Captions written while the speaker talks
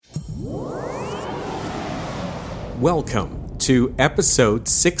Welcome to episode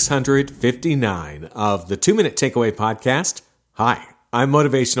 659 of the 2-Minute Takeaway Podcast. Hi, I'm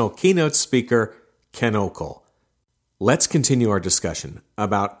motivational keynote speaker Ken Okel. Let's continue our discussion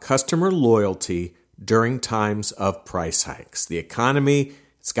about customer loyalty during times of price hikes. The economy,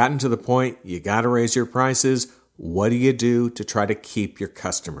 it's gotten to the point you got to raise your prices. What do you do to try to keep your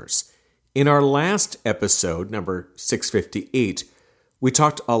customers? In our last episode, number 658, we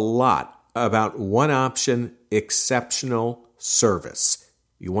talked a lot about one option, exceptional service.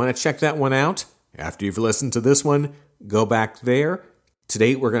 You want to check that one out? After you've listened to this one, go back there.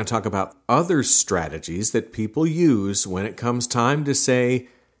 Today we're going to talk about other strategies that people use when it comes time to say,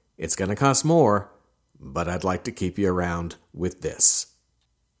 it's going to cost more, but I'd like to keep you around with this.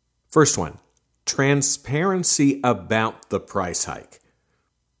 First one, transparency about the price hike.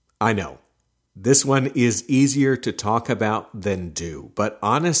 I know, this one is easier to talk about than do, but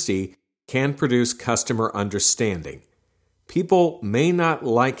honesty can produce customer understanding. People may not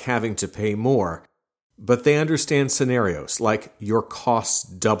like having to pay more, but they understand scenarios like your costs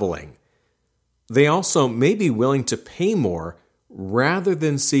doubling. They also may be willing to pay more rather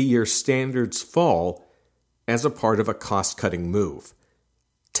than see your standards fall as a part of a cost-cutting move.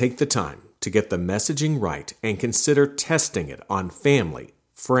 Take the time to get the messaging right and consider testing it on family,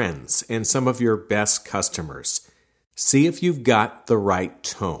 friends, and some of your best customers. See if you've got the right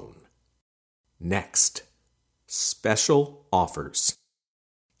tone. Next, special offers.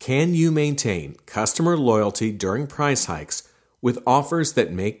 Can you maintain customer loyalty during price hikes with offers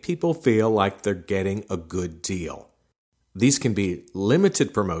that make people feel like they're getting a good deal? These can be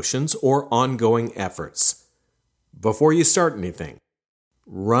limited promotions or ongoing efforts. Before you start anything,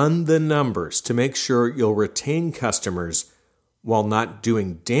 run the numbers to make sure you'll retain customers while not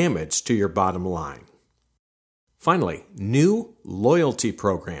doing damage to your bottom line. Finally, new loyalty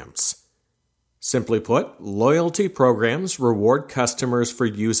programs. Simply put, loyalty programs reward customers for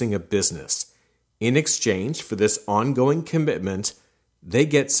using a business. In exchange for this ongoing commitment, they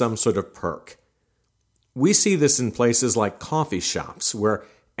get some sort of perk. We see this in places like coffee shops, where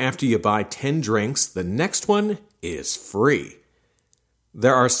after you buy 10 drinks, the next one is free.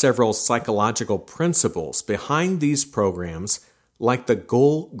 There are several psychological principles behind these programs, like the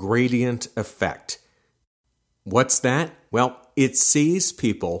goal gradient effect. What's that? Well, it sees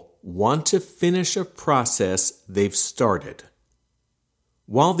people want to finish a process they've started.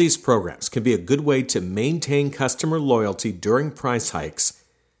 While these programs can be a good way to maintain customer loyalty during price hikes,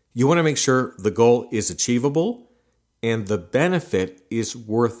 you want to make sure the goal is achievable and the benefit is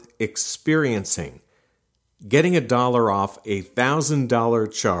worth experiencing. Getting $1 off a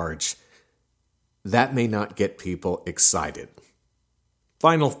 $1,000 charge, that may not get people excited.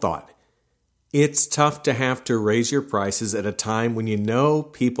 Final thought. It's tough to have to raise your prices at a time when you know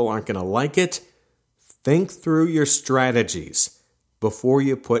people aren't going to like it. Think through your strategies before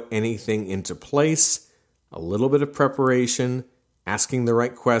you put anything into place. A little bit of preparation, asking the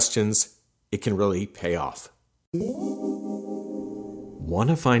right questions, it can really pay off. Want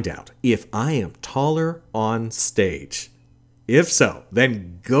to find out if I am taller on stage? If so,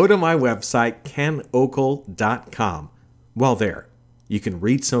 then go to my website, kenokel.com. While there, you can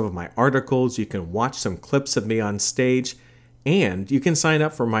read some of my articles, you can watch some clips of me on stage, and you can sign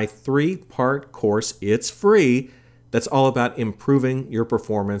up for my 3-part course. It's free. That's all about improving your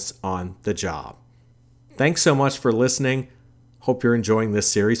performance on the job. Thanks so much for listening. Hope you're enjoying this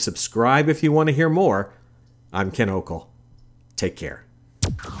series. Subscribe if you want to hear more. I'm Ken Okel. Take care.